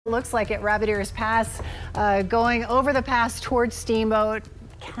Looks like it. Rabbit Ears Pass going over the pass towards Steamboat.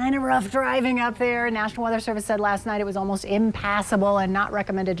 Kind of rough driving up there. National Weather Service said last night it was almost impassable and not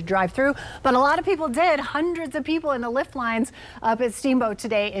recommended to drive through. But a lot of people did. Hundreds of people in the lift lines up at Steamboat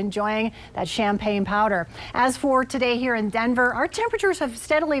today enjoying that champagne powder. As for today here in Denver, our temperatures have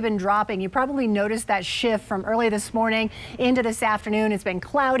steadily been dropping. You probably noticed that shift from early this morning into this afternoon. It's been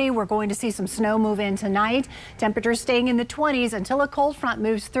cloudy. We're going to see some snow move in tonight. Temperatures staying in the 20s until a cold front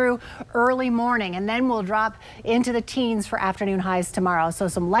moves through early morning. And then we'll drop into the teens for afternoon highs tomorrow. So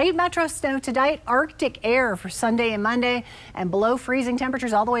some light metro snow tonight, Arctic air for Sunday and Monday, and below freezing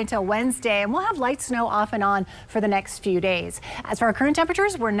temperatures all the way until Wednesday. And we'll have light snow off and on for the next few days. As for our current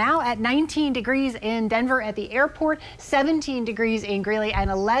temperatures, we're now at 19 degrees in Denver at the airport, 17 degrees in Greeley, and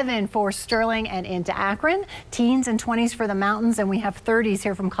 11 for Sterling and into Akron. Teens and 20s for the mountains, and we have 30s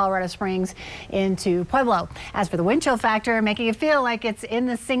here from Colorado Springs into Pueblo. As for the wind chill factor, making it feel like it's in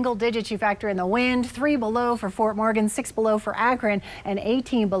the single digits. You factor in the wind, 3 below for Fort Morgan, 6 below for Akron, and 18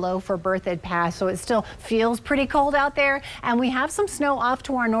 below for Berthoud Pass. So it still feels pretty cold out there. And we have some snow off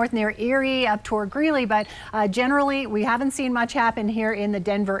to our north near Erie, up toward Greeley, but generally we haven't seen much happen here in the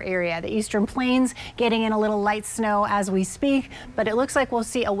Denver area. The eastern plains getting in a little light snow as we speak, but it looks like we'll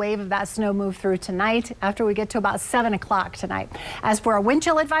see a wave of that snow move through tonight after we get to about 7 o'clock tonight. As for our wind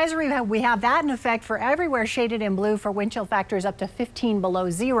chill advisory, we have that in effect for everywhere shaded in blue for wind chill factors up to 15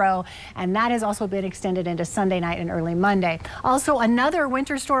 below zero, and that has also been extended into Sunday night and early Monday. Also, another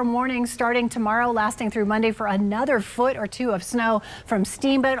winter storm warning starting tomorrow, lasting through Monday for another foot or two of snow from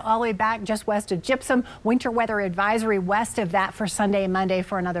Steamboat all the way back just west of Gypsum. Winter weather advisory west of that for Sunday and Monday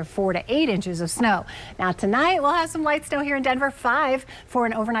for another 4 to 8 inches of snow. Now tonight we'll have some light snow here in Denver, 5 for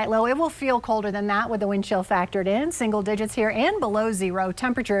an overnight low. It will feel colder than that with the wind chill factored in, single digits here and below zero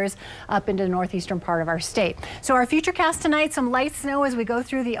temperatures up into the northeastern part of our state. So our future cast tonight, some light snow as we go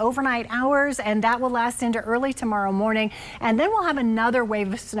through the overnight hours, and that will last into early tomorrow morning. And then we'll have another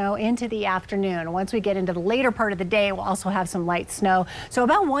wave of snow into the afternoon. Once we get into the later part of the day, we'll also have some light snow. So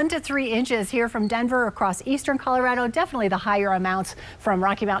about 1 to 3 inches here from Denver across eastern Colorado, definitely the higher amounts from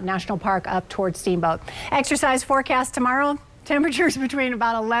Rocky Mountain National Park up towards Steamboat. Exercise forecast tomorrow. Temperatures between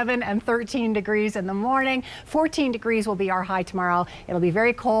about 11 and 13 degrees in the morning. 14 degrees will be our high tomorrow. It'll be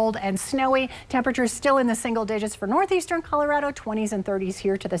very cold and snowy. Temperatures still in the single digits for northeastern Colorado, 20s and 30s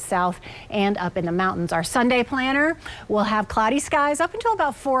here to the south and up in the mountains. Our Sunday planner will have cloudy skies up until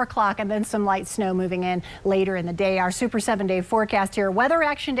about 4 o'clock and then some light snow moving in later in the day. Our super 7-day forecast here, weather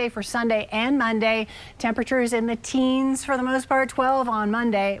action day for Sunday and Monday. Temperatures in the teens for the most part, 12 on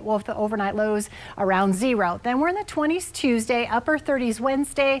Monday, with the overnight lows around 0. Then we're in the 20s Tuesday. Upper 30s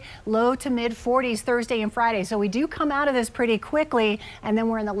Wednesday, low to mid 40s Thursday and Friday. So we do come out of this pretty quickly, and then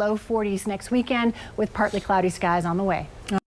we're in the low 40s next weekend with partly cloudy skies on the way.